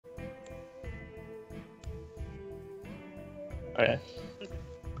Okay.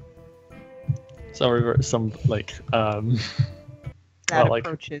 So some like That like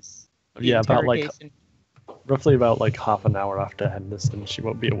approaches the yeah, about like interrogation. roughly about like half an hour after Henderson. She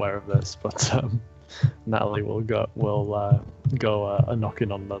won't be aware of this, but Natalie will go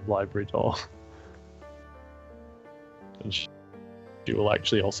knocking on the library door, and she will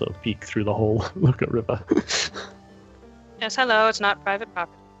actually also peek through the hole, look at River. Yes, hello. It's not private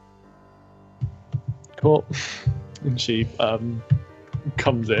property. Cool. And she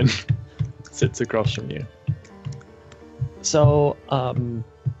comes in, sits across from you. So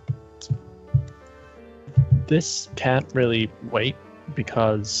this can't really wait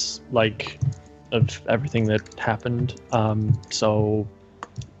because like of everything that happened. So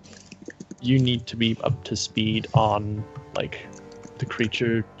you need to be up to speed on like the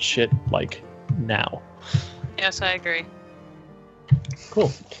creature shit like now. Yes, I agree.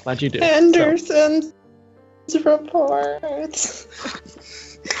 Cool. Glad you do. Henderson's reports.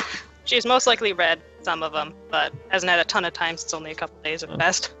 She's most likely read some of them, but hasn't had a ton of time. It's only a couple days at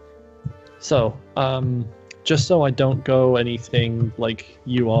best. So, just so I don't go anything like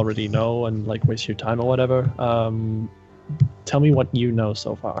you already know and like waste your time or whatever, tell me what you know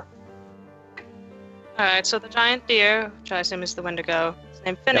so far. Alright, so the giant deer, which I assume is the Wendigo, his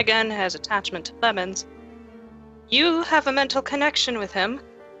name Finnegan, has attachment to Lemons. You have a mental connection with him.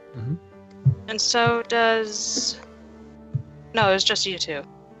 Mhm. And so does... No, it's just you two.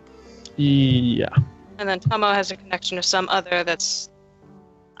 Yeah. And then Tomo has a connection to some other that's...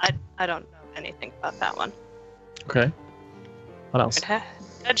 I don't know anything about that one. Okay. What else?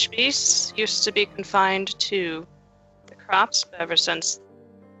 Hedgebeasts used to be confined to the crops, but ever since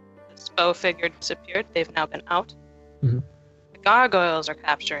this bow figure disappeared, they've now been out. Mhm. The gargoyles are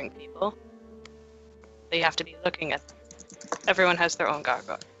capturing people. But you have to be looking at them. Everyone has their own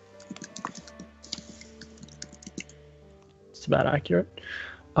gargoyle. It's about accurate.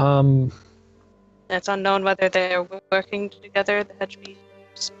 It's unknown whether they're working together, the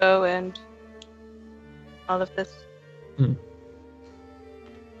Hedgebeast bow and all of this.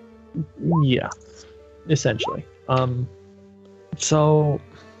 Yeah. Essentially. So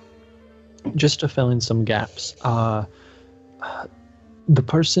just to fill in some gaps, the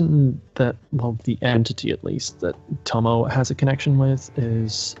person that, well, the entity at least that Tomo has a connection with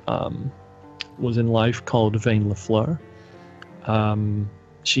is was in life called Vane Lafleur.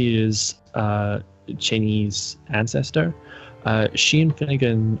 She is Chinese ancestor. She and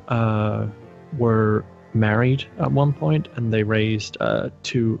Finnegan were married at one point, and they raised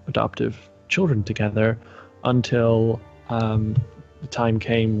 2 adoptive children together until the time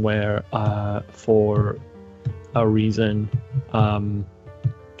came where, for a reason,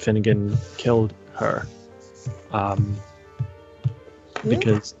 Finnegan killed her.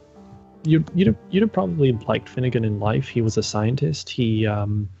 Because you'd have probably liked Finnegan in life. He was a scientist. He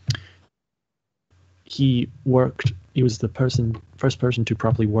worked. He was the first person to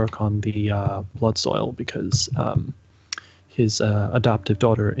properly work on the blood soil because his adoptive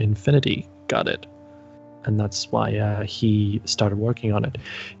daughter Infinity got it, and that's why he started working on it.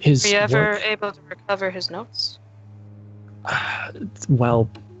 Were you ever able to recover his notes? Well,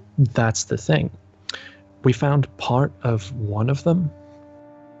 that's the thing. We found part of one of them,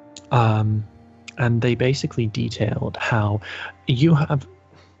 and they basically detailed how you have.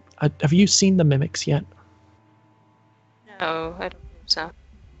 Have you seen the mimics yet? No, I don't think so.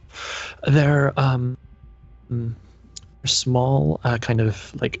 They're small, kind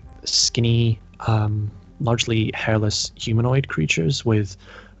of like skinny, largely hairless humanoid creatures with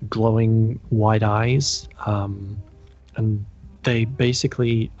glowing white eyes, and they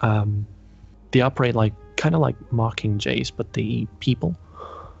basically they operate like kind of like mockingjays, but they eat people.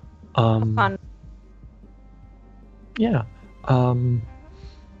 Fun. Yeah.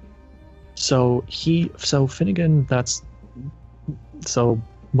 So Finnegan,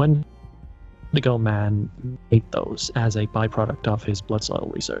 when Wendigo Man made those as a byproduct of his blood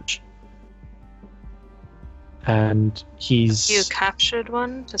soil research. And he's... You captured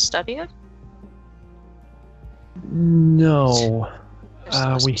one to study it? No. There's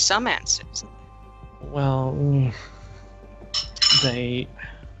supposed to be some answers. Well, they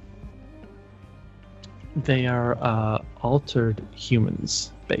are altered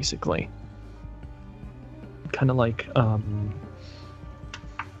humans, basically. Kind of like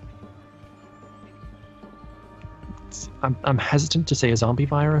I'm hesitant to say a zombie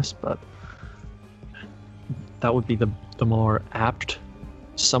virus, but that would be the more apt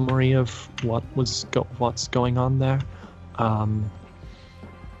summary of what's going on there.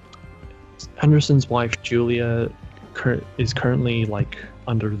 Henderson's wife Julia is currently like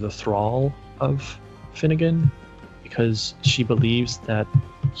under the thrall of Finnegan because she believes that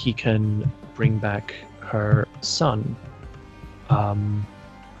he can bring back her son,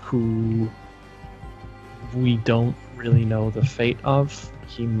 who we don't really know the fate of.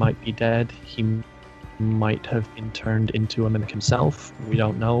 He might be dead. He might have been turned into a mimic himself. We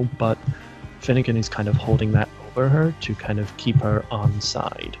don't know, but Finnegan is kind of holding that over her to kind of keep her on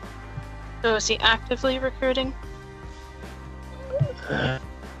side. So is he actively recruiting?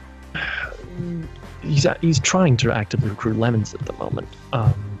 He's trying to actively recruit Lemons at the moment.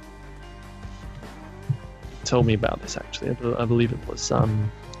 Told me about this actually. I believe it was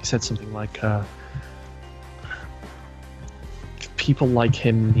he said something like people like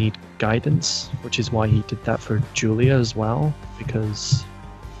him need guidance, which is why he did that for Julia as well, because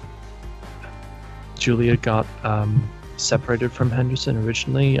Julia got separated from Henderson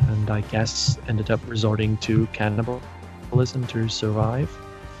originally, and I guess ended up resorting to cannibalism to survive,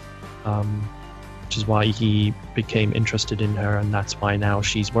 which is why he became interested in her, and that's why now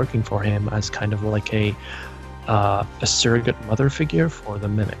she's working for him as kind of like a surrogate mother figure for the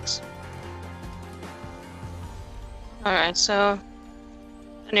mimics. Alright, so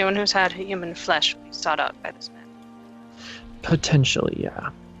anyone who's had human flesh will be sought out by this man. Potentially, yeah.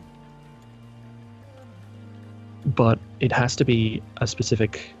 But it has to be a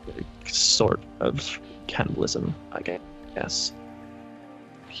specific sort of cannibalism, I guess.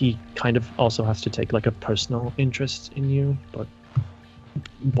 He kind of also has to take like a personal interest in you, but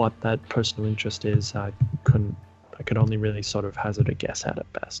what that personal interest is, I could only really sort of hazard a guess at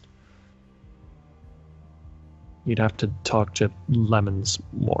best. You'd have to talk to Lemons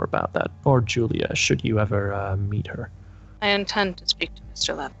more about that, or Julia, should you ever meet her. I intend to speak to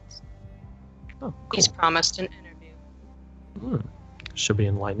Mr. Lemons. Oh, cool. He's promised an interview. Should be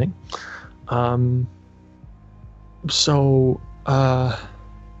enlightening.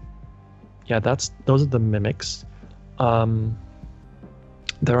 Yeah, those are the mimics.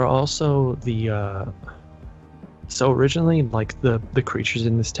 There are also the so originally, like, the creatures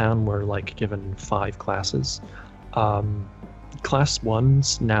in this town were like given 5 classes. Class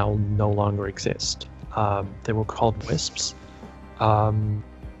 1s now no longer exist. They were called wisps.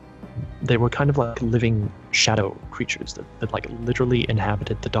 They were kind of like living shadow creatures that like literally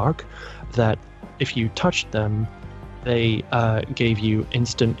inhabited the dark, that if you touched them, they gave you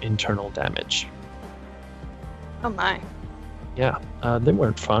instant internal damage. Oh my. Yeah, they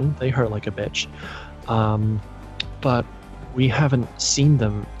weren't fun. They hurt like a bitch. But we haven't seen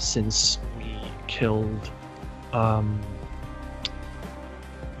them since we killed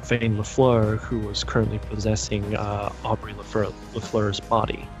Vane Lafleur, who was currently possessing Aubrey Lafleur's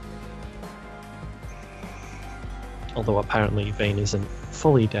body. Although apparently Vane isn't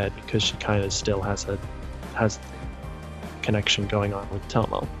fully dead because she kind of still has connection going on with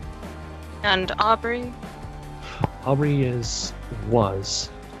Tomo. And Aubrey? Aubrey was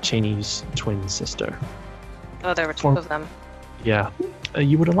Cheney's twin sister. Oh, there were 2 of them. Yeah.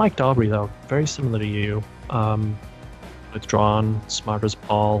 You would have liked Aubrey, though. Very similar to you. Withdrawn, smart as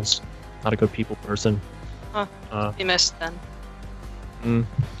balls, not a good people person. Huh. Be missed then.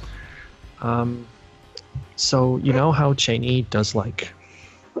 So, you know how Cheney does, like,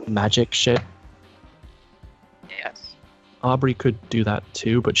 magic shit? Yes. Aubrey could do that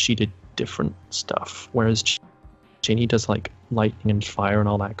too, but she did different stuff. Whereas Cheney does, like, lightning and fire and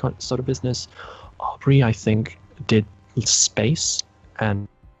all that sort of business. Aubrey, I think, did space and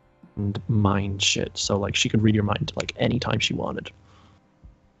mind shit. So, like, she could read your mind, like, anytime she wanted.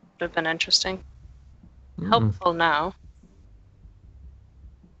 Would have been interesting. Helpful now.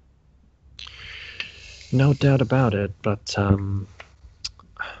 No doubt about it, but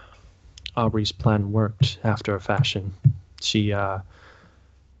Aubrey's plan worked after a fashion. She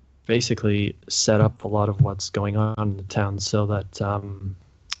basically set up a lot of what's going on in the town so that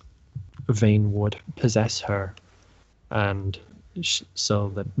Vane would possess her, and so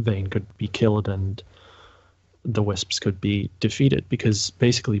that Vane could be killed and the wisps could be defeated. Because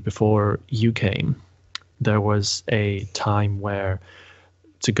basically before you came, there was a time where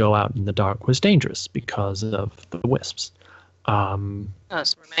to go out in the dark was dangerous because of the wisps.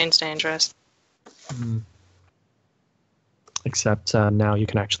 It remains dangerous. Except now you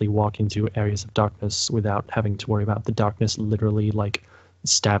can actually walk into areas of darkness without having to worry about the darkness literally, like,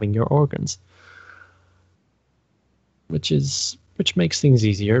 stabbing your organs. Which makes things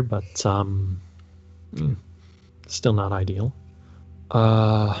easier, but still not ideal.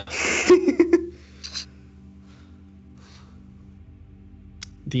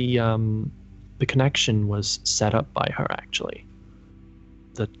 The connection was set up by her, actually.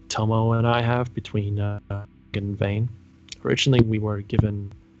 That Tomo and I have between and Vane. Originally, we were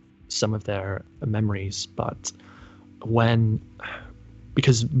given some of their memories, but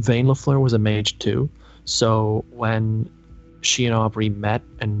because Vayne LaFleur was a mage too, so when she and Aubrey met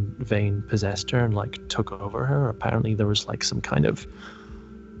and Vayne possessed her and like took over her, apparently there was like some kind of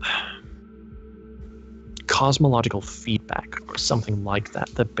cosmological feedback or something like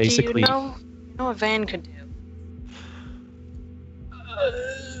that basically. Do you know what Vayne could do?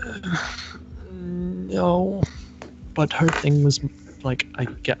 No, but her thing was like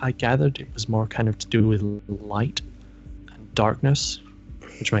I gathered it was more kind of to do with light and darkness,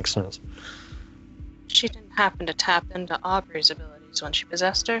 which makes sense. She didn't happen to tap into Aubrey's abilities when she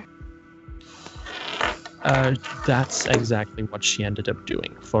possessed her? That's exactly what she ended up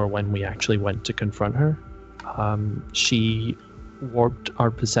doing for when we actually went to confront her. She warped our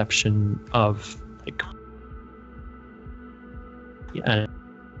perception of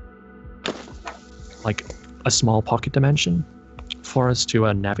like a small pocket dimension for us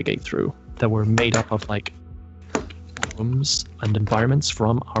to navigate through that were made up of like rooms and environments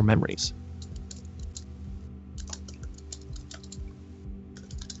from our memories.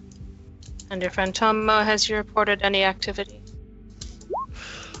 And your friend Tomo, has you reported any activity?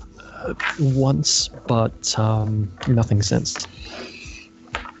 Once, but nothing since.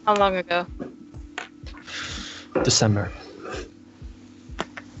 How long ago? December.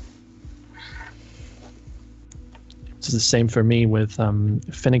 It's the same for me with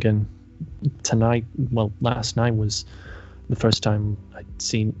Finnegan. Last night was the first time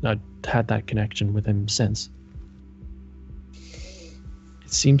I'd had that connection with him since.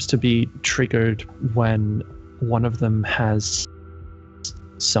 It seems to be triggered when one of them has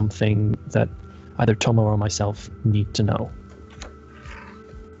something that either Tomo or myself need to know.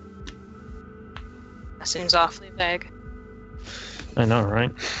 That seems awfully vague. I know,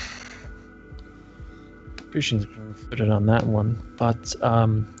 right? Appreciate it on that one, but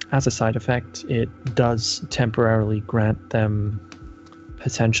as a side effect, it does temporarily grant them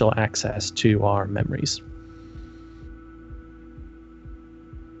potential access to our memories.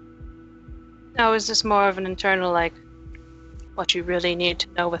 Now, is this more of an internal, like, what you really need to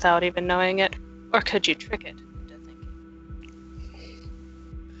know without even knowing it? Or could you trick it into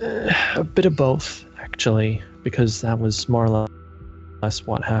thinking? A bit of both, actually, because that was more or less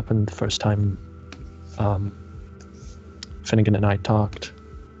what happened the first time Finnegan and I talked.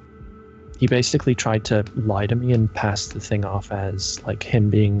 He basically tried to lie to me and pass the thing off as like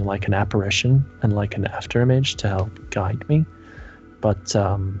him being like an apparition and like an afterimage to help guide me. But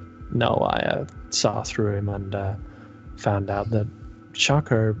no, I saw through him and found out that,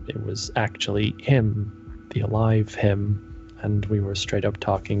 shocker, it was actually him, the alive him, and we were straight up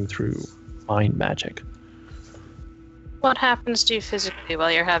talking through mind magic. What happens to you physically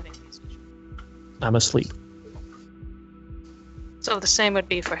while you're having these visions? I'm asleep. So the same would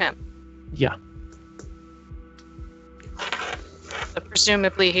be for him? Yeah. But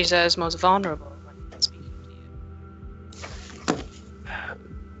presumably he's as most vulnerable when he's speaking to you.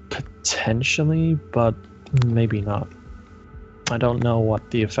 Potentially, but maybe not. I don't know what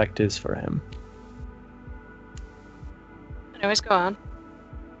the effect is for him. Anyways, go on.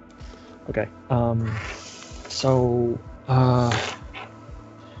 Okay. So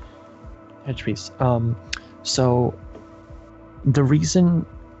Edgepiece. So the reason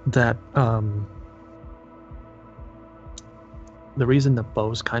that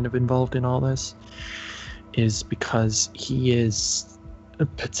Bo's kind of involved in all this is because he is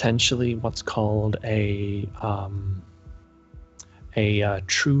potentially what's called a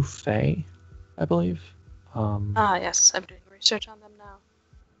true fae, I believe. Yes, I'm doing research on them now.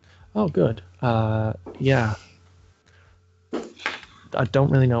 Oh, good. Yeah. I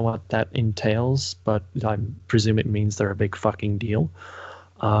don't really know what that entails, but I presume it means they're a big fucking deal.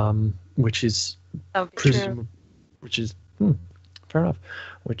 Which is That would be true. Fair enough.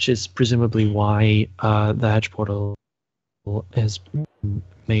 Which is presumably why the hedge portal is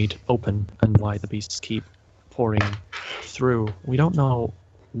made open and why the beasts keep pouring through. We don't know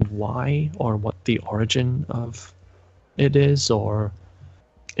why or what the origin of it is, or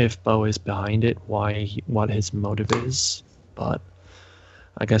if Bo is behind it, what his motive is, but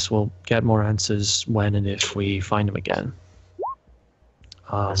I guess we'll get more answers when and if we find him again.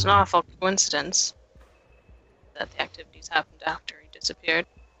 It's an awful coincidence that the activities happened after he disappeared.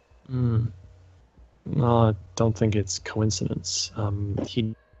 No, I don't think it's coincidence.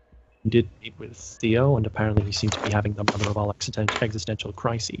 He did meet with Theo, and apparently he seemed to be having the mother of all existential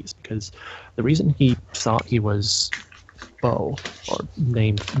crises, because the reason he thought he was Bo, or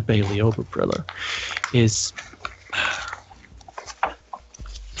named Bailey Oberpriller, is,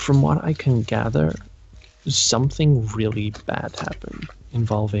 from what I can gather, something really bad happened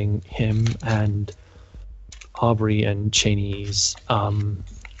involving him and Aubrey and Cheney's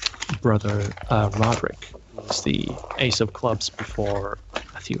brother Roderick, who was the ace of clubs before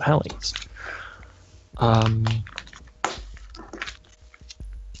Matthew Hellings. I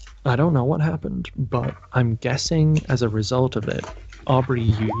don't know what happened, but I'm guessing as a result of it, Aubrey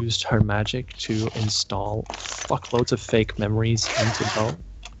used her magic to install fuckloads of fake memories into Bo,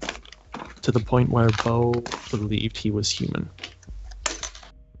 to the point where Bo believed he was human.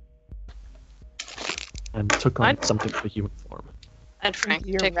 And took on something of a human form. And Frank,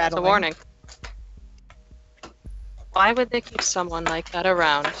 You're take that as a rattling. warning. Why would they keep someone like that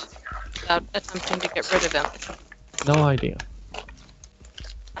around without attempting to get rid of him? No idea.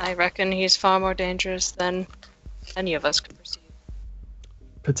 I reckon he's far more dangerous than any of us could perceive.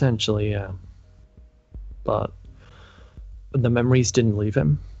 Potentially, yeah. But the memories didn't leave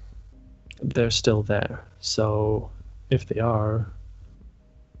him. They're still there. So if they are,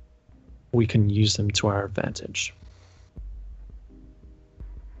 we can use them to our advantage.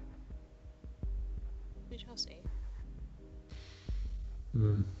 We shall see.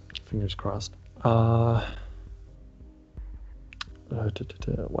 Fingers crossed. What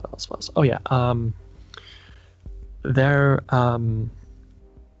else was? Oh yeah.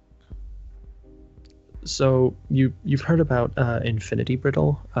 So you've heard about Infinity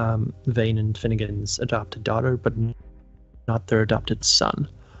Brittle, Vane and Finnegan's adopted daughter, but not their adopted son,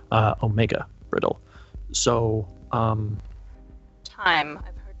 Omega Brittle. So Time.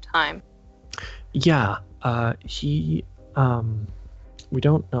 I've heard time. yeah, he we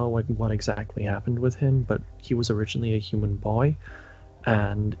don't know what exactly happened with him, but he was originally a human boy,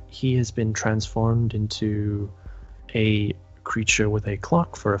 and he has been transformed into a creature with a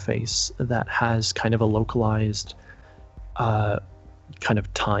clock for a face that has kind of a localized kind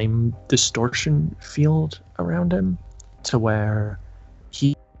of time distortion field around him, to where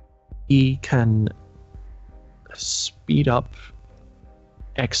he can speed up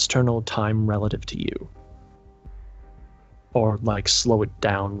external time relative to you, or like slow it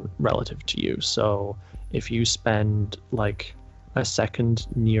down relative to you. So if you spend like a second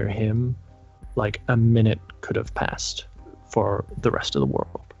near him, like a minute could have passed for the rest of the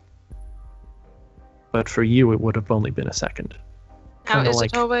world. But for you, it would have only been a second. Now, Kinda is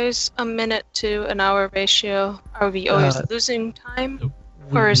like- it always a minute to an hour ratio? Are we always losing time?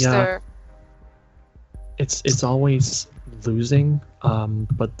 Or is Yeah, there... It's always losing,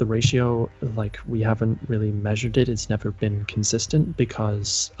 but the ratio, like, we haven't really measured it. It's never been consistent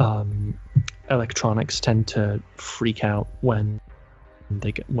because electronics tend to freak out when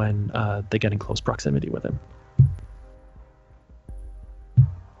they get in close proximity with him.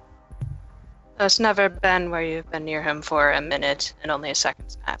 It's never been where you've been near him for a minute and only a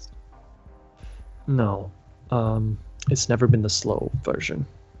second's passed. No, it's never been the slow version.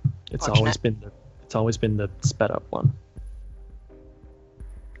 It's always been the sped up one.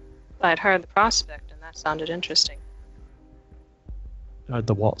 I'd heard the prospect, and that sounded interesting.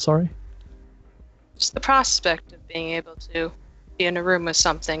 The what? Sorry. Just the prospect of being able to be in a room with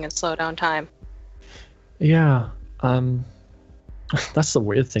something and slow down time. Yeah. That's the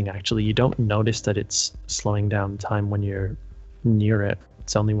weird thing, actually. You don't notice that it's slowing down time when you're near it.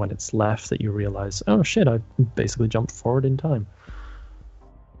 It's only when it's left that you realize, oh shit, I basically jumped forward in time.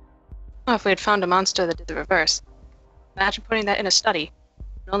 Well, if we had found a monster that did the reverse. Imagine putting that in a study,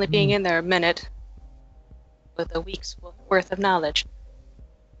 and only being in there a minute with a week's worth of knowledge.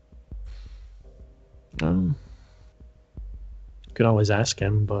 You could always ask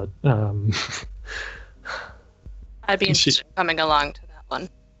him, but I'd be interested in coming along to that one.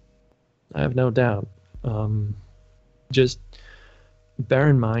 I have no doubt. Just bear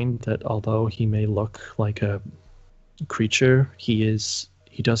in mind that although he may look like a creature, he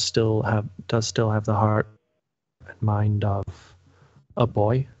does still have the heart and mind of a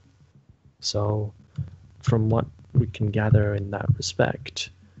boy. So, from what we can gather in that respect,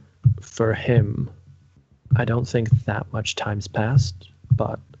 for him, I don't think that much time's passed.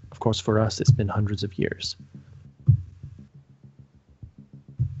 But of course, for us, it's been hundreds of years.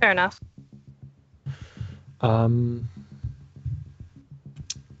 Fair enough.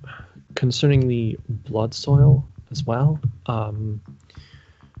 Concerning the blood soil as well, at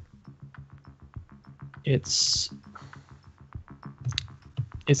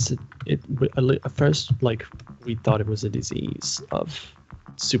first, like, we thought it was a disease of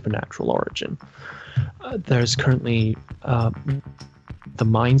supernatural origin. There's currently the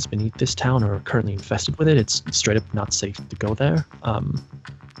mines beneath this town are currently infested with it. It's straight up not safe to go there.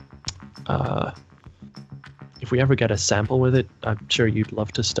 If we ever get a sample with it, I'm sure you'd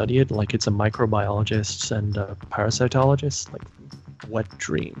love to study it. Like, it's a microbiologist and a parasitologist, like wet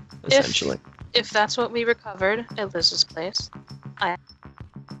dream, essentially. if that's what we recovered at Liz's place, I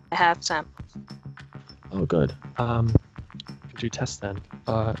have samples. Oh, good. Can do tests then.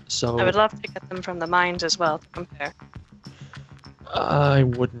 So I would love to get them from the mines as well to compare. I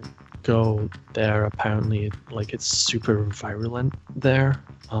wouldn't go there. Apparently, like it's super virulent there.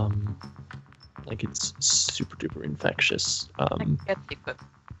 Like it's super duper infectious. I can get the equipment.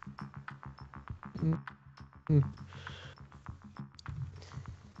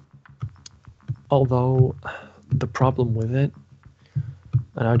 Although the problem with it,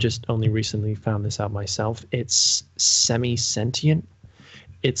 and I just only recently found this out myself, it's semi-sentient.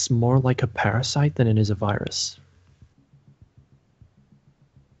 It's more like a parasite than it is a virus.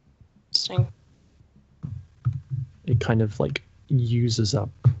 Interesting. It kind of like uses up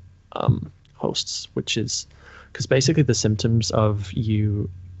hosts, which is because basically the symptoms of you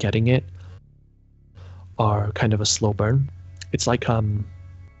getting it are kind of a slow burn. It's like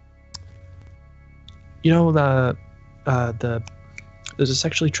you know there's a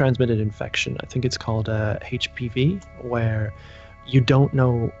sexually transmitted infection. I think it's called HPV, where you don't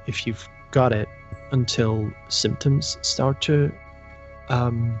know if you've got it until symptoms start to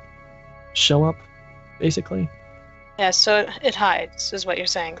show up, basically. Yeah, so it hides, is what you're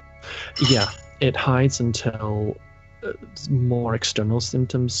saying. Yeah, it hides until more external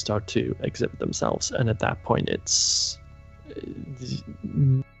symptoms start to exhibit themselves, and at that point, it's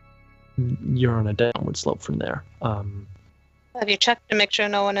you're on a downward slope from there. Have you checked to make sure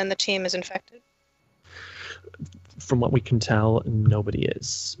no one in the team is infected? From what we can tell, nobody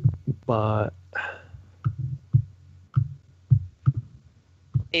is, but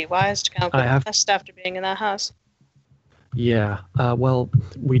Be wise to count the test after being in that house. Yeah, well,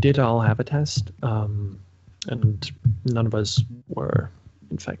 we did all have a test, and none of us were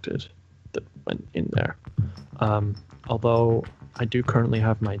infected that went in there. Although I do currently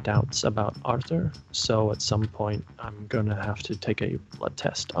have my doubts about Arthur, so at some point I'm going to have to take a blood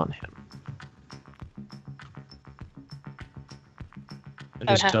test on him.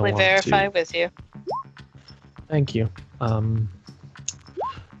 I would happily verify with you. Thank you.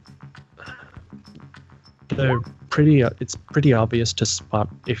 They're pretty. It's pretty obvious to spot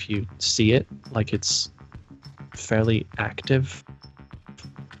if you see it. Like it's fairly active.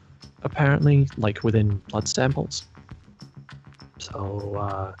 Apparently, like within blood samples.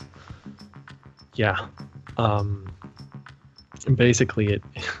 So, yeah. Basically, it.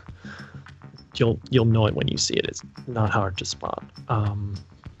 You'll know it when you see it. It's not hard to spot. The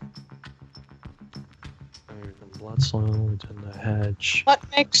blood soil within the hedge. What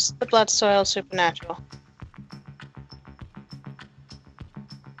makes the blood soil supernatural?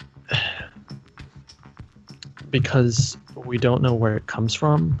 Because we don't know where it comes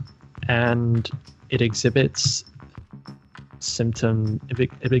from, and it exhibits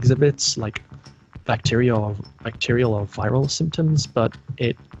it exhibits like bacterial or viral symptoms, but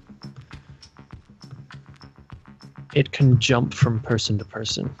it can jump from person to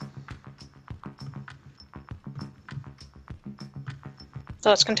person.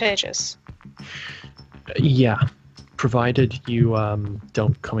 So it's contagious. Yeah, provided you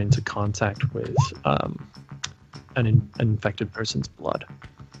don't come into contact with an infected person's blood.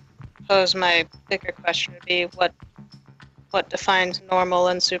 Suppose my bigger question would be what defines normal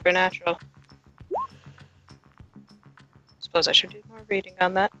and supernatural? Suppose I should do more reading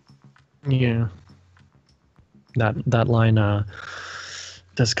on that. Yeah. That line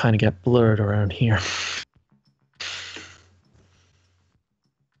does kind of get blurred around here.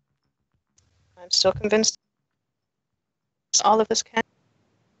 I'm still convinced all of this can.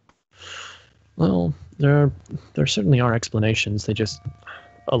 Well, there certainly are explanations. They just,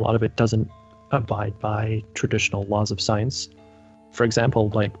 a lot of it doesn't abide by traditional laws of science. For example,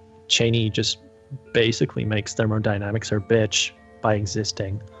 like Cheney just basically makes thermodynamics her bitch by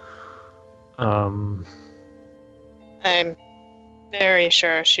existing. I'm very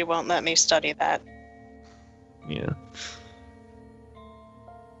sure she won't let me study that. Yeah.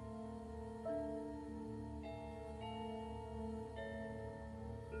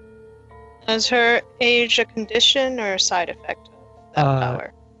 Is her age a condition or a side effect of that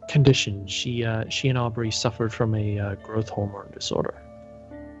power? Condition. She and Aubrey suffered from a growth hormone disorder.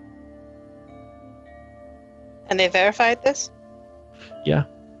 And they verified this? Yeah.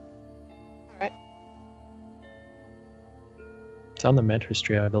 Alright. It's on the med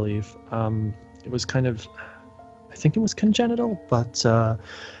history, I believe. It was kind of, I think it was congenital, but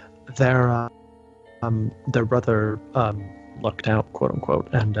their brother lucked out, quote unquote,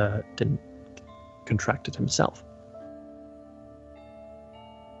 and didn't contract it himself.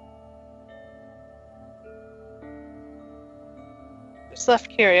 It's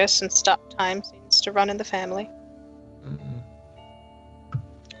left curious since stop time seems to run in the family.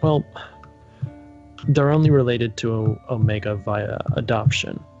 Well, they're only related to Omega via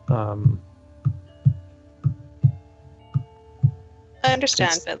adoption. I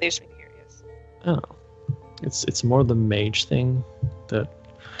understand, It's- but it leaves me curious. Oh, it's more the mage thing that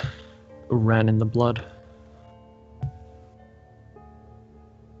ran in the blood.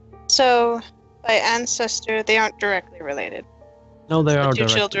 So, by ancestor, they aren't directly related. No, they The are two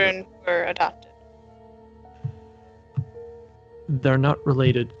directly. children were adopted. They're not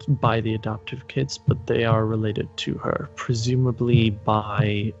related by the adoptive kids, but they are related to her, presumably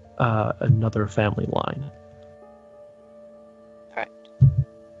by another family line. Correct.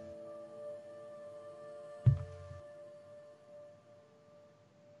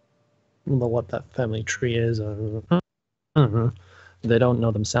 I don't know what that family tree is. I don't know. They don't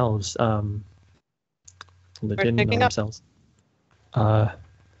know themselves. They didn't know picking up. themselves. Both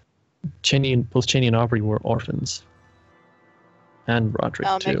Cheney and Aubrey were orphans. And Roderick,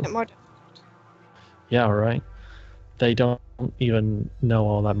 That'll too. make it more difficult. Yeah, right. They don't even know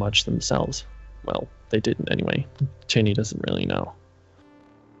all that much themselves. Well, they didn't anyway. Cheney doesn't really know.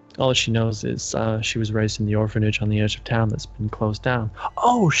 All she knows is she was raised in the orphanage on the edge of town that's been closed down.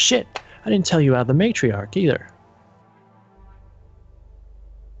 Oh, shit! I didn't tell you about the matriarch either.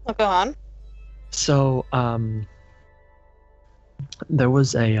 Well, go on. So, there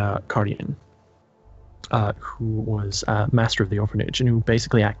was a guardian who was master of the orphanage and who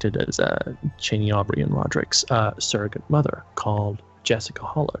basically acted as Cheney, Aubrey, and Roderick's surrogate mother called Jessica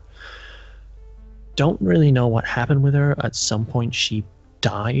Holler. Don't really know what happened with her. At some point she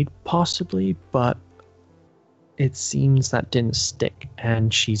died, possibly, but it seems that didn't stick,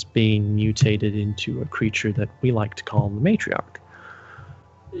 and she's being mutated into a creature that we like to call the matriarch.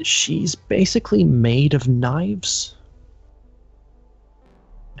 She's basically made of knives,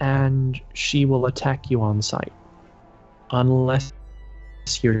 and she will attack you on sight, unless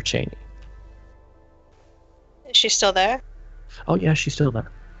you're Cheney. Is she still there? Oh yeah, she's still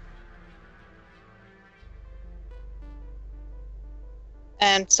there.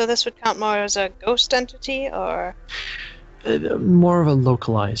 And so this would count more as a ghost entity, or More of a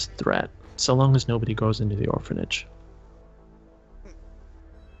localized threat, so long as nobody goes into the orphanage.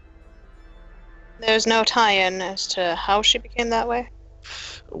 there's no tie-in as to how she became that way?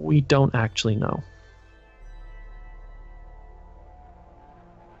 We don't actually know.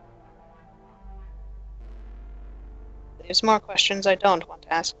 There's more questions I don't want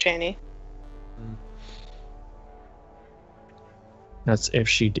to ask Cheney. That's if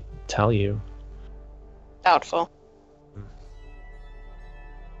she'd tell you. Doubtful.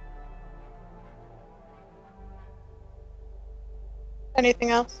 Anything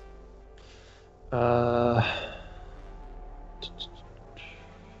else? Trying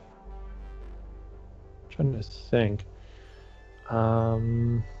to think.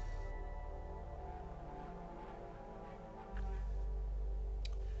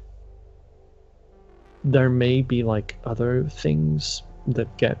 There may be like other things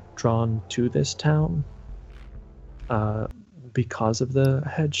that get drawn to this town because of the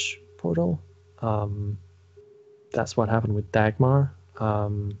hedge portal. That's what happened with Dagmar.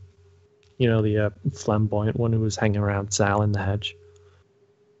 You know, the flamboyant one who was hanging around Sal in the hedge.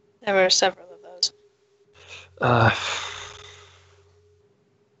 There were several of those.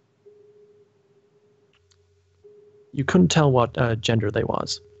 You couldn't tell what gender they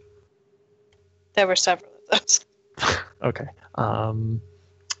was. There were several of those. Okay.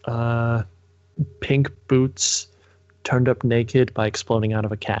 Pink boots, turned up naked by exploding out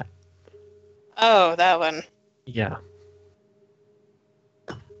of a cat. Oh, that one. Yeah.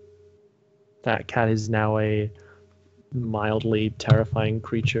 That cat is now a mildly terrifying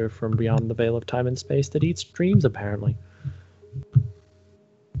creature from beyond the veil of time and space that eats dreams, apparently.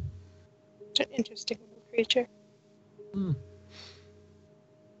 It's an interesting little creature. Hmm.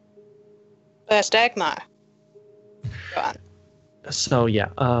 But that's Dagmar. Go on. So, yeah,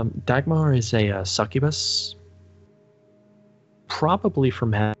 Dagmar is a succubus. Probably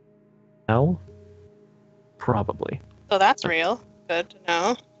from hell. Probably. So that's real. Good to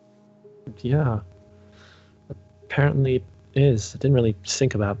know. Yeah. Apparently it is. I didn't really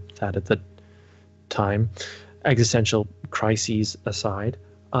think about that at the time. Existential crises aside.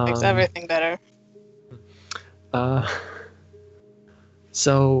 Makes everything better.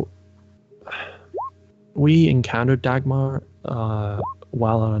 So we encountered Dagmar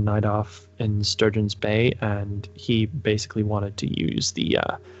while on a night off in Sturgeon's Bay, and he basically wanted to use the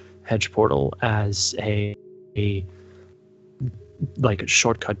hedge portal as a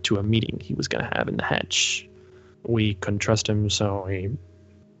shortcut to a meeting he was going to have in the hedge. we couldn't trust him, so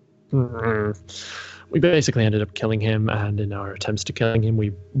we basically ended up killing him, and in our attempts to killing him,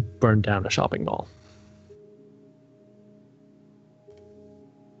 we burned down a shopping mall.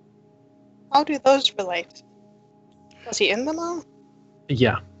 How do those relate? Was he in the mall?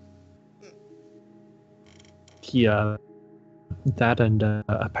 Yeah. He, that and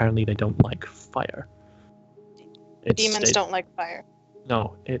apparently they don't like fire. Demons don't like fire.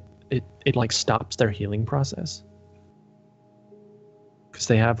 No, it like stops their healing process. Because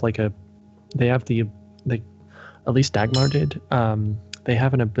they have like at least Dagmar did, they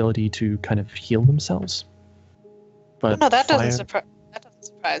have an ability to kind of heal themselves. But No, that fire, doesn't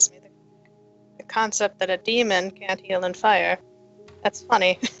surprise me. The concept that a demon can't heal in fire. That's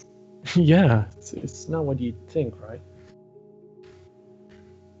funny. yeah, it's not what you'd think, right?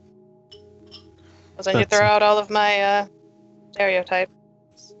 Well, then you That's- throw out all of my stereotypes.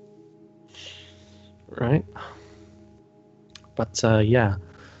 Right? But yeah,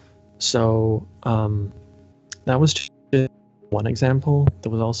 so that was just one example.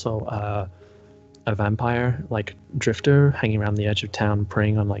 There was also a vampire, like drifter, hanging around the edge of town,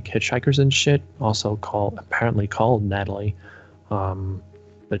 preying on like hitchhikers and shit. Also apparently called Natalie,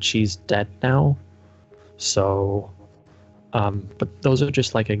 but she's dead now. So, but those are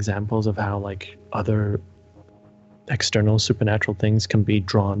just like examples of how like other external supernatural things can be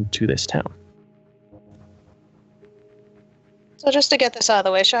drawn to this town. So just to get this out of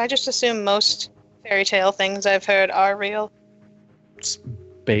the way, should I just assume most fairy tale things I've heard are real? It's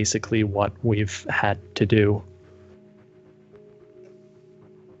basically what we've had to do.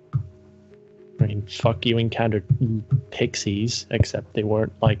 I mean, fuck, you encountered pixies, except they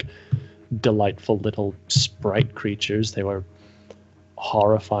weren't like delightful little sprite creatures. They were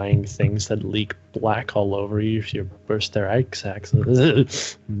horrifying things that leak black all over you if you burst their egg sacs.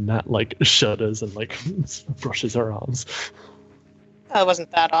 Not like shudders and like brushes her arms. Oh, it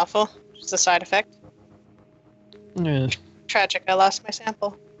wasn't that awful. Just a side effect. Yeah. Tragic, I lost my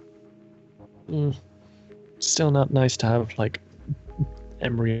sample. Still not nice to have like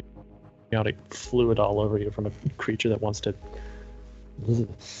embryonic fluid all over you from a creature that wants to.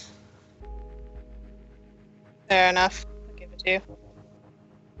 Fair enough. I'll give it to you.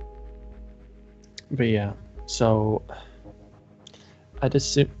 But yeah, so I'd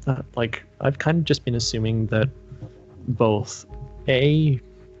assume, like, I've kind of just been assuming that both A,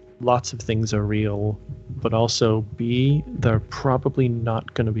 lots of things are real, but also B, they're probably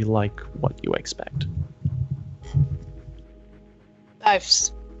not going to be like what you expect. I've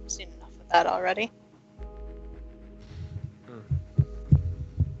seen enough of that already.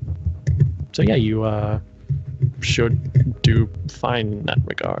 So yeah, you should do fine in that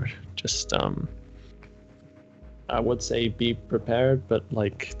regard. Just I would say be prepared, but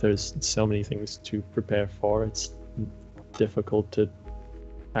like there's so many things to prepare for. It's difficult to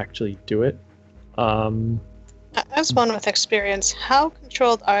actually do it. As one with experience, how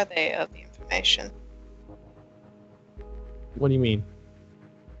controlled are they of the information? What do you mean?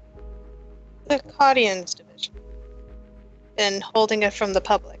 The Guardians division. In holding it from the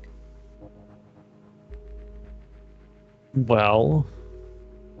public. Well,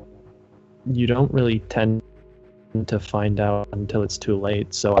 you don't really tend to find out until it's too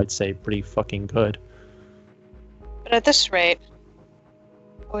late, so I'd say pretty fucking good. But at this rate,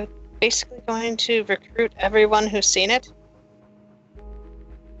 we're basically going to recruit everyone who's seen it?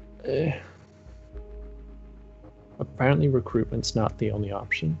 Apparently recruitment's not the only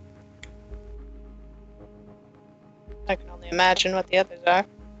option. I can only imagine what the others are.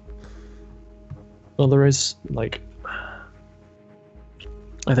 Well, there is, like,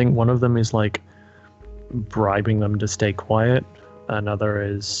 I think one of them is, like, bribing them to stay quiet. Another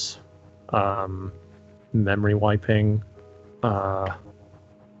is, memory wiping. Don't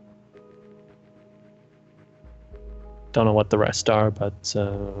know what the rest are, but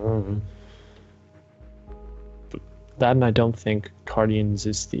that, and I don't think Guardians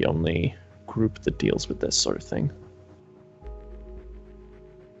is the only group that deals with this sort of thing.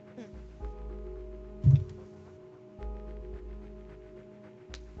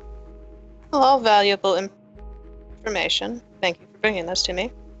 Well, all valuable information. Thank you for bringing this to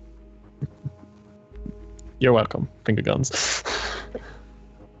me. You're welcome, finger guns.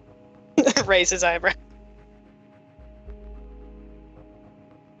 Raise his eyebrow.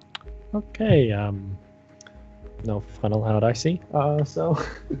 Okay, no funnel out I see. So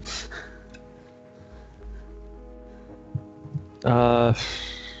The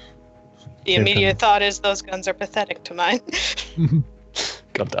Here immediate thought is those guns are pathetic to mine.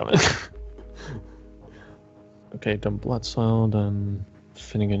 God damn it. Okay, done Bloodsoil, done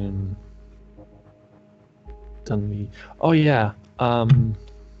Finnegan and done the. Oh yeah.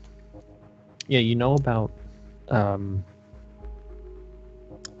 Yeah, you know about the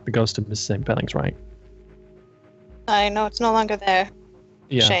ghost of Miss St. Bellings, right? I know it's no longer there.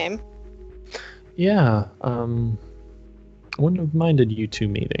 Yeah. Shame. Yeah. I wouldn't have minded you two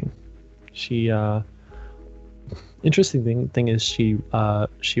meeting. She. Interesting thing is she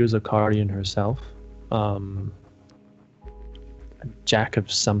was a Cardian herself. A jack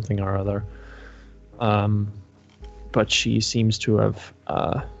of something or other. But she seems to have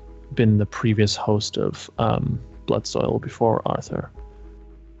been the previous host of Bloodsoil before Arthur,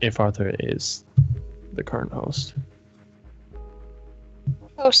 if Arthur is the current host.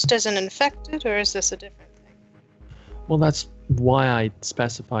 Host as an infected, or is this a different thing? Well, that's why I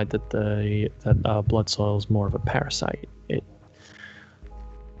specified that Bloodsoil is more of a parasite.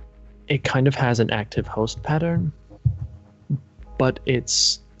 It kind of has an active host pattern, but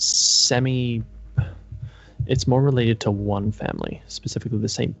it's more related to one family, specifically the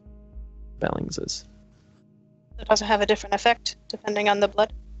St. Bellingses. It doesn't have a different effect depending on the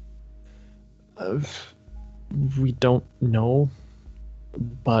blood. We don't know,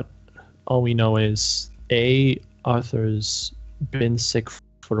 but all we know is Arthur's been sick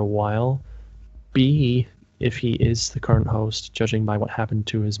for a while. B, if he is the current host, judging by what happened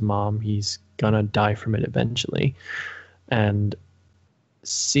to his mom, he's gonna die from it eventually. And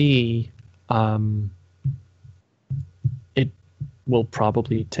C, it will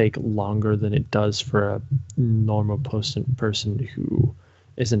probably take longer than it does for a normal person who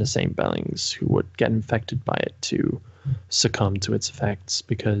isn't the St. Bellings, who would get infected by it, to succumb to its effects,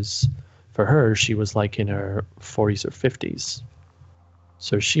 because for her, she was like in her 40s or 50s.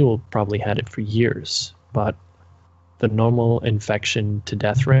 So she will probably had it for years, but the normal infection to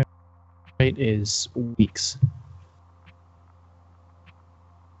death rate is weeks.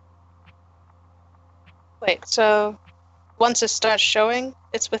 Wait, so once it starts showing,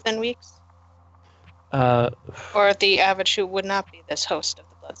 it's within weeks? Or the average who would not be this host of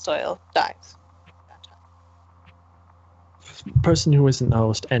the Bloodsoil dies? Person who isn't the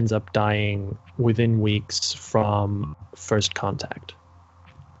host ends up dying within weeks from first contact.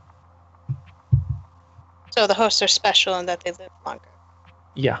 So the hosts are special in that they live longer.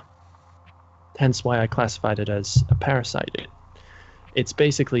 Yeah. Hence why I classified it as a parasite. It's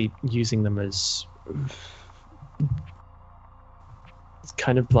basically using them as... It's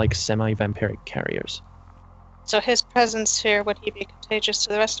kind of like semi-vampiric carriers. So his presence here, would he be contagious to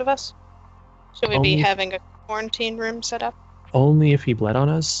the rest of us? Should we be having a quarantine room set up? Only if he bled on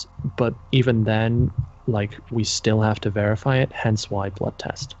us, but even then, we still have to verify it, hence why blood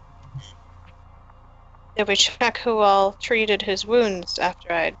test. Did we check who all treated his wounds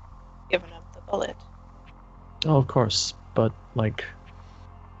after I'd given him the bullet? Oh, of course, but,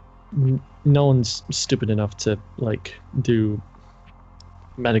 no one's stupid enough to, do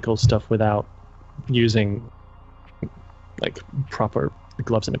medical stuff without using, proper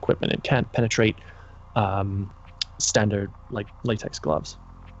gloves and equipment. It can't penetrate, standard, latex gloves.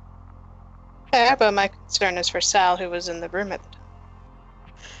 Fair, but my concern is for Sal, who was in the room at the time.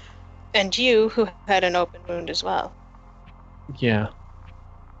 And you, who had an open wound as well. Yeah.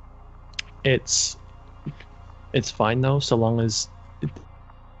 It's fine, though, so long as...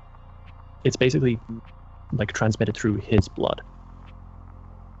 It's basically, transmitted through his blood.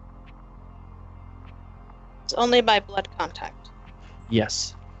 It's only by blood contact.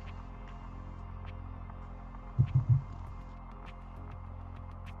 Yes.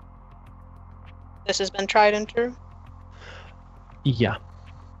 This has been tried and true? Yeah.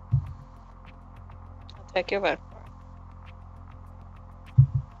 I'll take your word for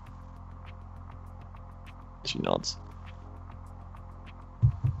it. She nods.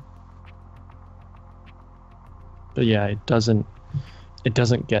 But yeah, it doesn't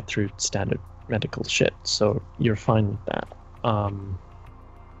get through standard medical shit, so you're fine with that.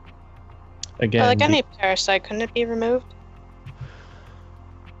 Again, Well, like any parasite, couldn't it be removed?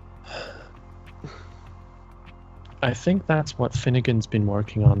 I think that's what Finnegan's been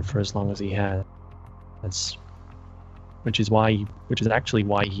working on for as long as he has. Which is actually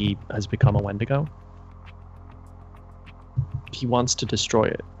why he has become a Wendigo. He wants to destroy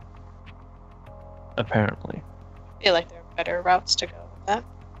it. Apparently. I feel like there are better routes to go with that.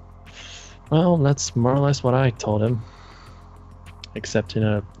 Well, that's more or less what I told him. Except in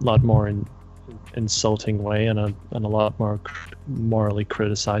a lot more insulting way and a lot more morally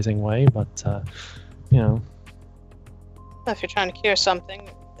criticizing way, but, If you're trying to cure something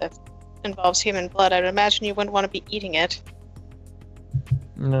that involves human blood, I'd imagine you wouldn't want to be eating it.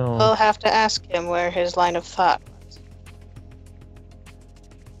 No. We'll have to ask him where his line of thought was.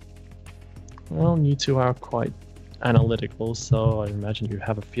 Well, you two are quite analytical, so I imagine you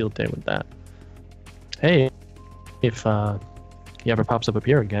have a field day with that. Hey, if he ever pops up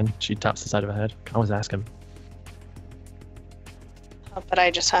here again, she taps the side of her head. Can always ask him. But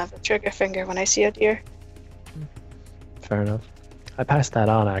I just have a trigger finger when I see a deer. Fair enough. I passed that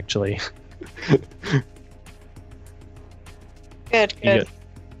on, actually. Good, good.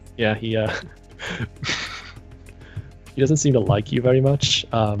 Yeah, he he doesn't seem to like you very much.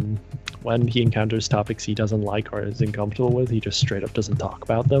 When he encounters topics he doesn't like or is uncomfortable with, he just straight up doesn't talk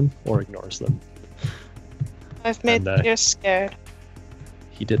about them or ignores them. I've made the deer scared.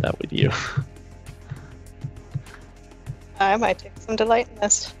 He did that with you. I might take some delight in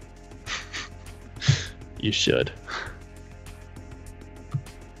this. You should.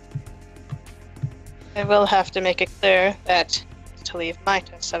 I will have to make it clear that to leave my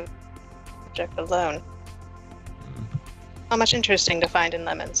test subject alone. Not much interesting to find in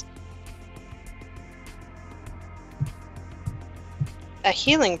lemons. A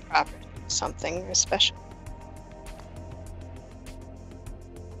healing property is something special.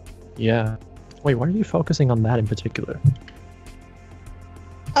 Yeah. Wait, why are you focusing on that in particular?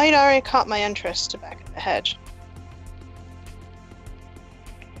 I'd already caught my interest back at the hedge.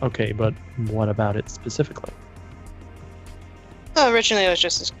 Okay, but what about it specifically? Well, originally it was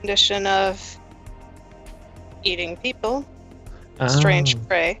just this condition of eating people, strange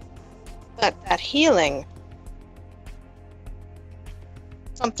prey. But that healing,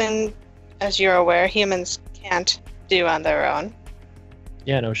 something, as you're aware, humans can't do on their own.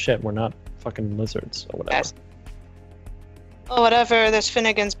 Yeah, no shit, we're not fucking lizards or whatever. Yes. Well, whatever this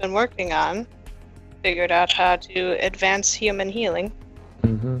Finnegan's been working on, figured out how to advance human healing.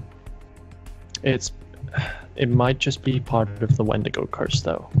 Mm-hmm. It might just be part of the Wendigo curse,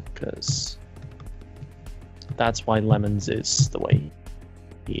 though, because that's why Lemons is the way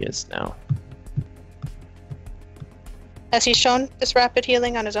he is now. Has he shown this rapid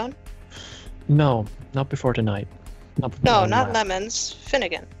healing on his own? No, not before tonight. No, not Lemons.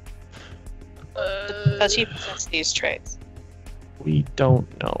 Finnegan. Does he possess these traits? We don't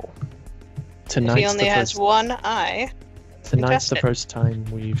know. If he only has one eye. Tonight's the first time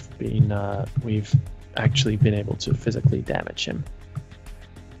we've actually been able to physically damage him.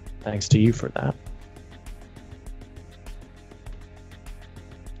 Thanks to you for that.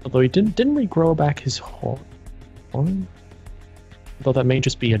 Although he didn't regrow back his horn. Although that may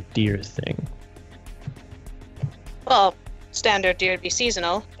just be a deer thing. Well, standard deer would be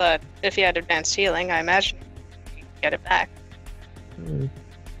seasonal, but if he had advanced healing, I imagine he could get it back.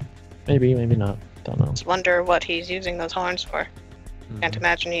 Maybe, maybe not. Don't know. Just wonder what he's using those horns for. Can't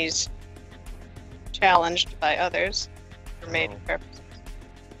imagine he's challenged by others for mating purposes.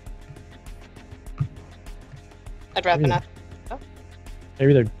 I'd rather not.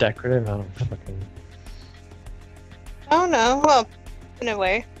 Maybe they're decorative. I don't fucking. Oh no. Well, in a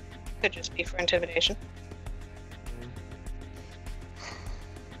way, could just be for intimidation.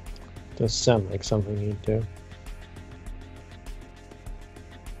 Does sound like something you'd do.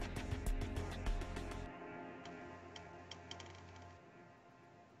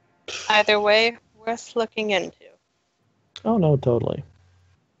 Either way, worth looking into. Oh no, totally.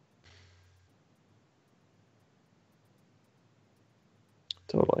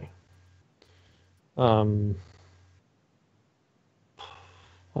 Totally. What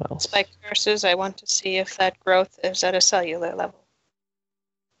else? Spike curses, I want to see if that growth is at a cellular level.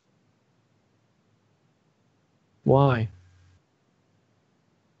 Why?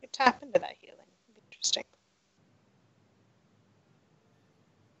 You tap into that healing. It'd be interesting.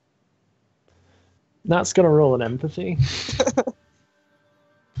 Nat's gonna roll an empathy.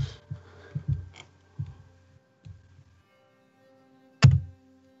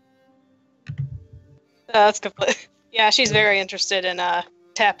 That's complete. Yeah, she's very interested in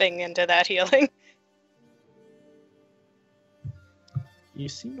tapping into that healing. You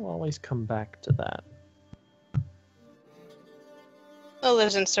seem to always come back to that. Well,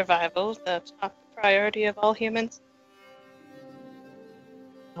 lives in survival, the top priority of all humans.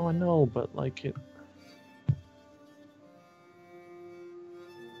 Oh, I know, but like it.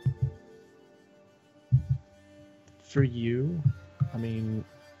 For you, I mean,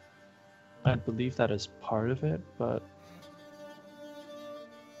 I believe that is part of it, but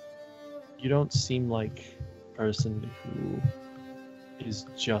you don't seem like a person who is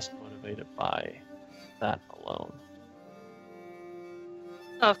just motivated by that alone.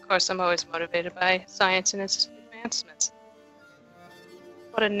 Of course, I'm always motivated by science and its advancements.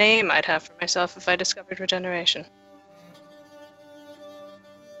 What a name I'd have for myself if I discovered regeneration.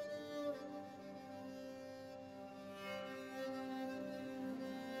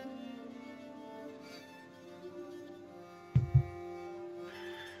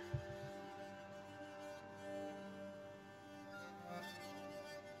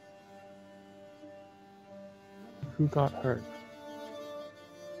 Who got hurt?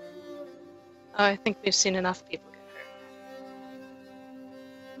 Oh, I think we've seen enough people get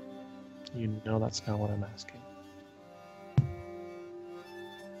hurt. You know that's not what I'm asking.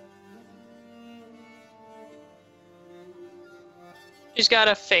 She's got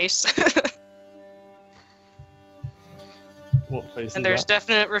a face. What face And is there's that?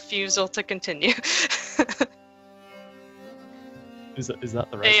 definite refusal to continue. Is that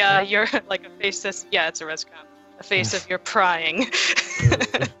the rest? You're like a face that's, yeah, it's a rescom. A face of you're prying. Would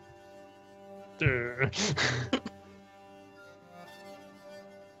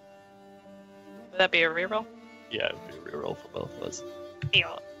that be a reroll? Yeah, it'd be a reroll for both of us.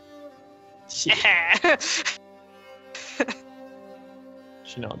 Deal. Shit.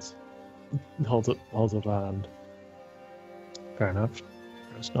 She nods. Holds up her hand. Fair enough.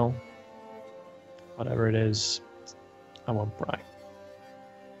 Personal. Whatever it is, I won't pry.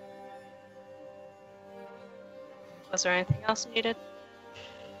 Was there anything else needed?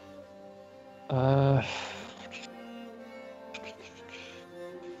 So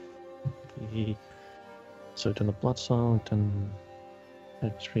done the blood salt, done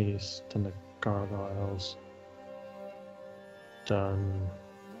the trees, done the gargoyles, done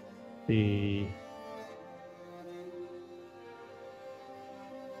the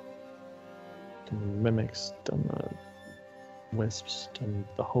mimics, done the wisps, done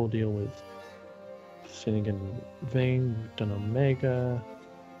the whole deal with Finnegan Vane, done Omega.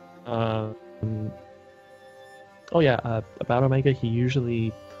 Oh yeah, about Omega, he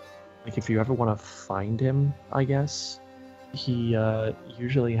usually, like, if you ever want to find him, I guess, he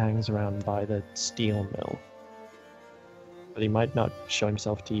usually hangs around by the steel mill. But he might not show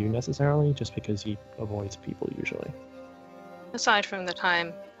himself to you necessarily, just because he avoids people usually. Aside from the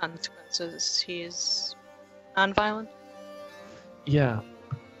time consequences, he's non-violent. Yeah,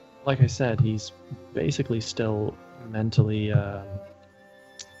 like I said, he's basically still mentally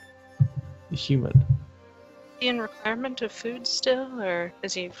human. Is he in requirement of food still, or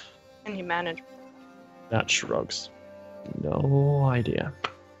can he manage? That shrugs. No idea.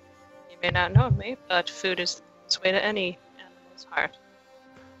 You may not know me, but food is the way to any animal's heart.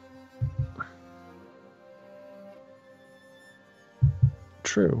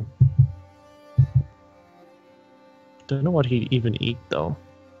 True. Don't know what he'd even eat, though.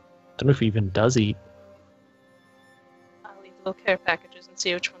 Don't know if he even does eat. I'll leave little care packages and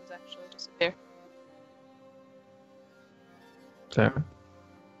see which ones actually disappear. Fair.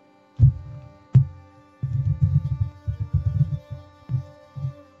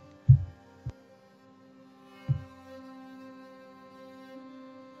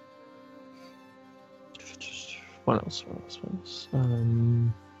 What else?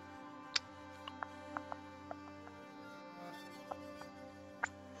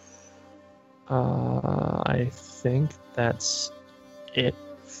 I think that's it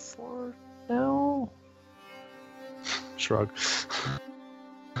for now. Shrug.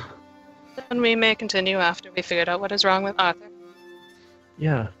 Then we may continue after we figured out what is wrong with Arthur.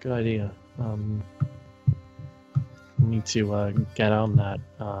 Yeah, good idea. We need to get on that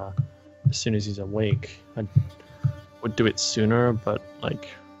as soon as he's awake. I would do it sooner, but like,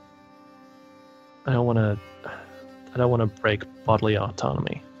 I don't want to break bodily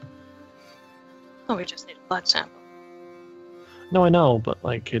autonomy. Oh, we just need a blood sample. No, I know, but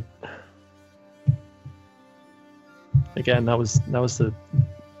like it. Again, that was the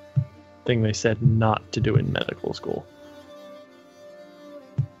thing they said not to do in medical school.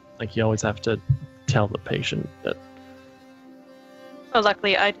 Like, you always have to tell the patient that. Well,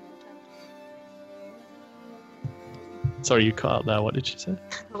 luckily I didn't attend. Sorry, you cut out there. What did you say?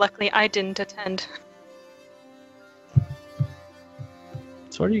 Luckily I didn't attend.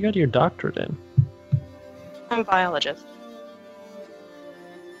 So, where do you got your doctorate in? I'm a biologist.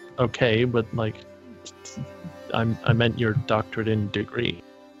 Okay, but like, I meant your doctorate in degree.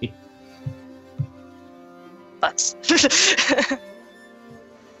 But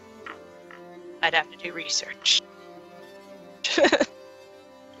I'd have to do research.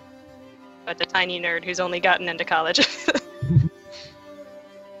 But the tiny nerd who's only gotten into college.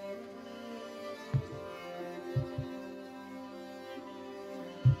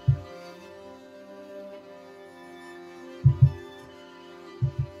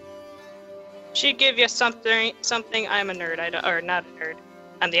 She'd give you something. I'm a nerd. Or not a nerd.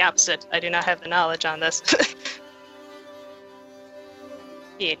 I'm the opposite. I do not have the knowledge on this.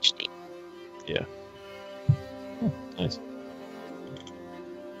 PhD. Yeah. Nice.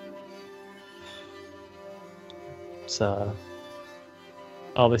 So,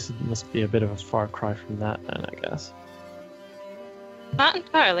 this must be a bit of a far cry from that, then, I guess. Not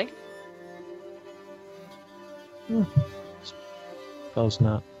entirely. Suppose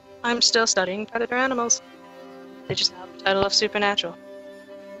not. I'm still studying predator animals. They just have the title of supernatural.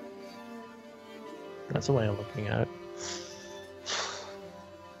 That's a way of looking at it.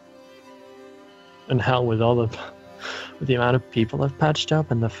 And hell, with the amount of people I've patched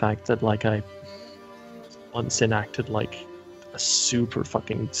up, and the fact that like I once enacted like a super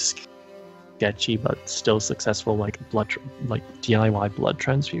fucking sketchy but still successful like DIY blood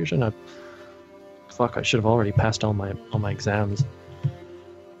transfusion. I should have already passed all my exams.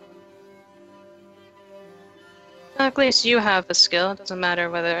 At least you have the skill. It doesn't matter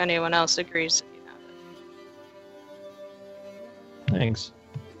whether anyone else agrees that you have it. Thanks.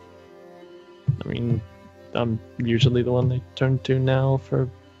 I mean, I'm usually the one they turn to now for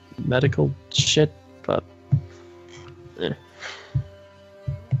medical shit, but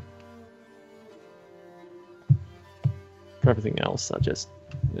for everything else, I just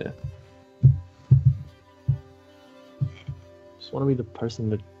want to be the person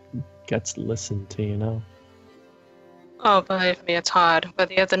that gets listened to, you know? Oh, believe me, it's hard.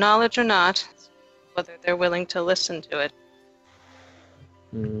 Whether you have the knowledge or not, whether they're willing to listen to it.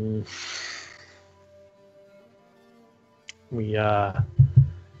 We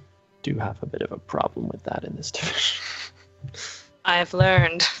do have a bit of a problem with that in this division. I've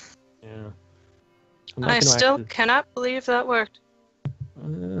learned. Yeah. I still cannot believe that worked.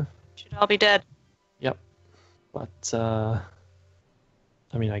 Should all be dead. Yep. But,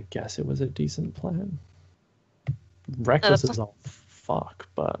 I mean, I guess it was a decent plan. Reckless as all fuck,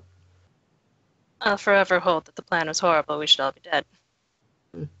 but... I'll forever hold that the plan was horrible. We should all be dead.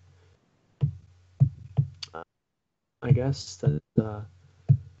 I guess that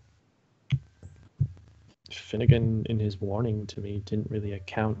Finnegan, in his warning to me, didn't really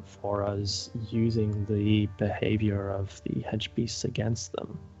account for us using the behavior of the hedge beasts against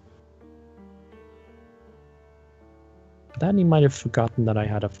them. Then he might have forgotten that I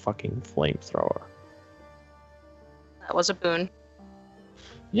had a fucking flamethrower. That was a boon.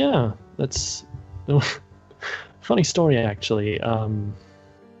 Yeah, that's... Funny story, actually.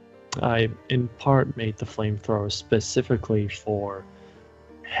 I, in part, made the flamethrower specifically for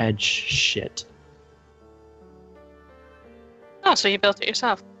hedge shit. Oh, so you built it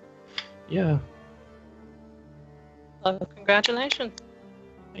yourself? Yeah. Well, congratulations.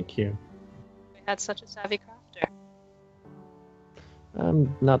 Thank you. We had such a savvy crafter.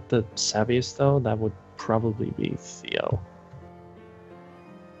 I'm not the savviest, though. That would probably be Theo.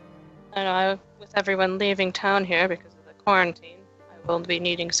 I know, with everyone leaving town here because of the quarantine, I will be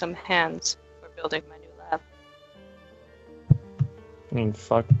needing some hands for building my new lab. I mean,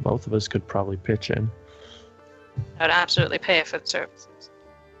 fuck, both of us could probably pitch in. I would absolutely pay for the services.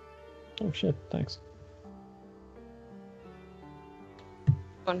 Oh shit, thanks.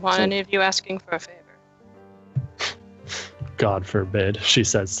 Wouldn't want any of you asking for a favor. God forbid, she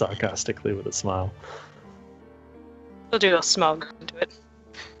says sarcastically with a smile. We'll do a smug into it.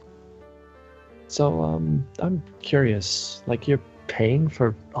 So, I'm curious, like, you're paying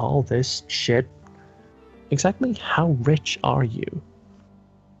for all this shit? Exactly how rich are you?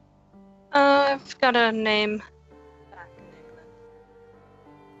 I've got a name back in England.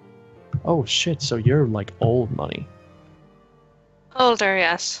 Oh shit, so you're like old money. Older,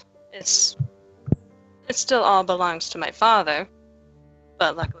 yes. It still all belongs to my father,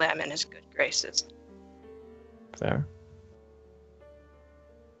 but luckily I'm in his good graces. Fair.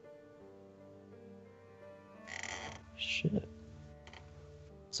 Shit.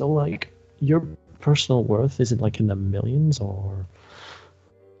 So, like, your personal worth isn't like in the millions, or...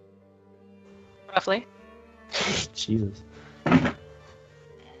 Roughly. Jesus.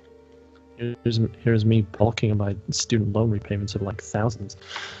 Here's me bulking on my student loan repayments of like thousands.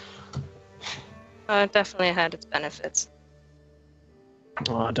 It definitely had its benefits.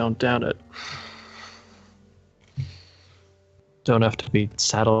 Oh, I don't doubt it. Don't have to be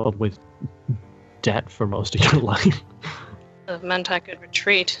saddled with debt for most of your life. It meant I could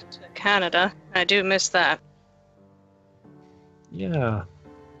retreat to Canada. I do miss that. Yeah.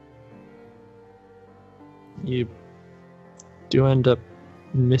 You do end up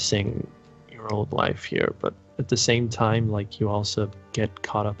missing your old life here, but at the same time, like, you also get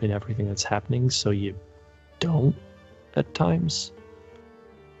caught up in everything that's happening, so you don't at times.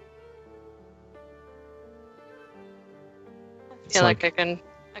 I feel like I can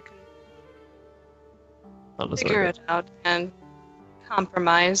honestly, figure it out and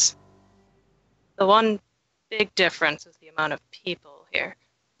compromise. The one big difference is the amount of people here.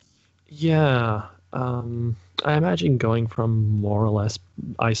 Yeah, I imagine going from more or less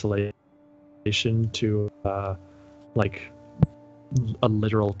isolation to like a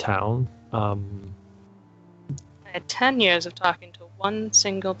literal town. I I had 10 years of talking to one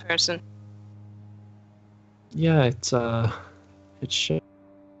single person. Yeah, it's shit.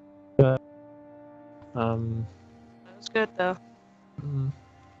 That was good, though.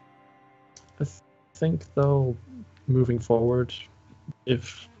 I think though, moving forward,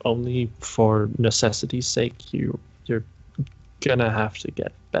 if only for necessity's sake, you're gonna have to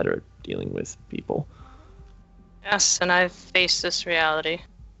get better at dealing with people. Yes, and I've faced this reality.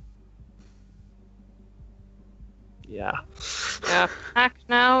 Yeah. Yeah, pack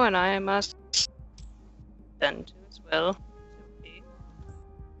now, and I must bend to his will.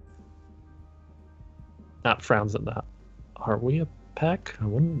 Nat frowns at that. Are we a pack? I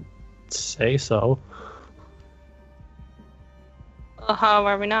wouldn't say so. Well, how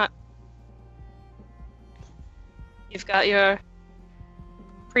are we not? You've got your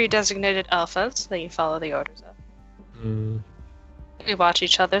pre-designated alphas that you follow the orders of. We watch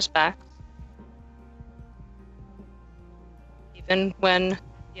each other's backs. Even when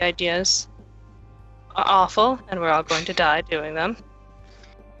the ideas are awful and we're all going to die doing them.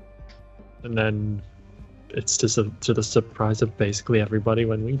 And then it's to the surprise of basically everybody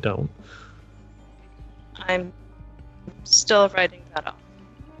when we don't. I'm still writing that off.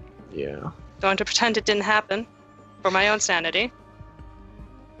 Yeah. Going to pretend it didn't happen for my own sanity.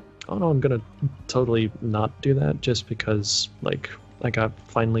 Oh no, I'm gonna totally not do that just because, like I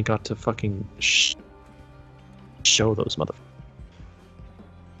finally got to fucking show those motherfuckers.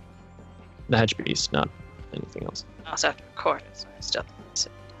 The hedge beast, not anything else. I also have to record it, so I still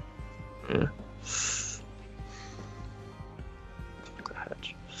sit. Yeah. Fuck the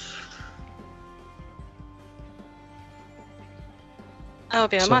hedge. I'll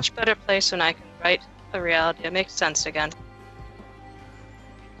be a So- much better place when I can write a reality that makes sense again.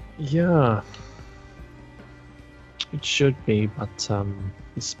 Yeah. It should be, but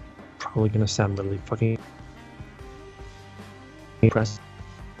it's probably gonna sound really fucking impressive.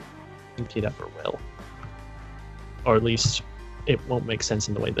 I think it ever will. Or at least it won't make sense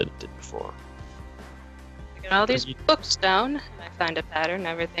in the way that it did before. I get all these You- books down, and I find a pattern,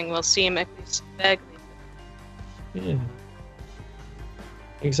 everything will seem at least vaguely. Yeah.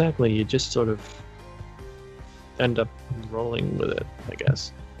 Exactly, you just sort of end up rolling with it, I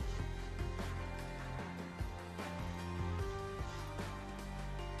guess.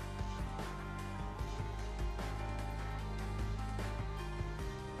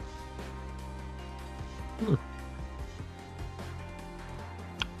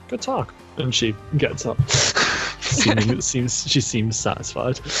 Good talk. And she gets up. She seems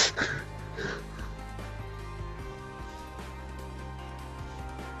satisfied.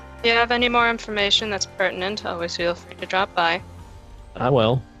 If you have any more information that's pertinent, always feel free to drop by. I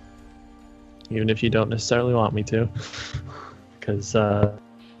will. Even if you don't necessarily want me to. Because there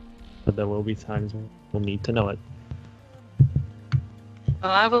will be times when we'll need to know it.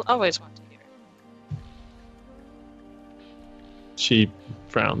 Well, I will always want to hear it. She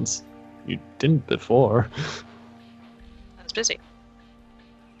frowns. You didn't before. I was busy.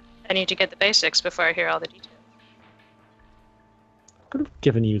 I need to get the basics before I hear all the details. I could have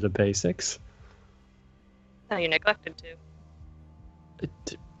given you the basics. No, you neglected to.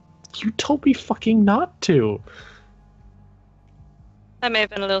 You told me fucking not to. I may have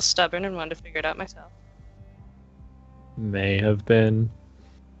been a little stubborn and wanted to figure it out myself. May have been.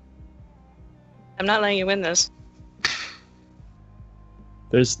 I'm not letting you win this.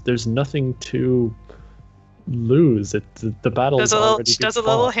 There's nothing to lose. The battle's already been Does a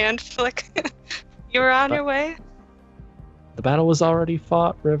little fought. hand flick. You were on your way? The battle was already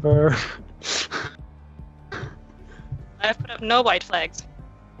fought, River. I've put up no white flags.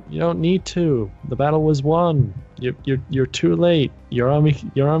 You don't need to. The battle was won. You're too late. Your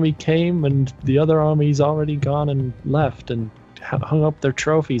army came, and the other army's already gone and left and hung up their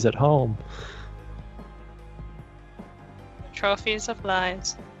trophies at home. The trophies of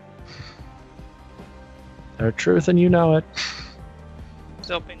lies. They're truth, and you know it.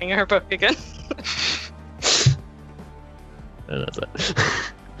 She's opening her book again. And that's it.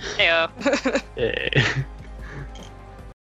 Heyo. Yeah.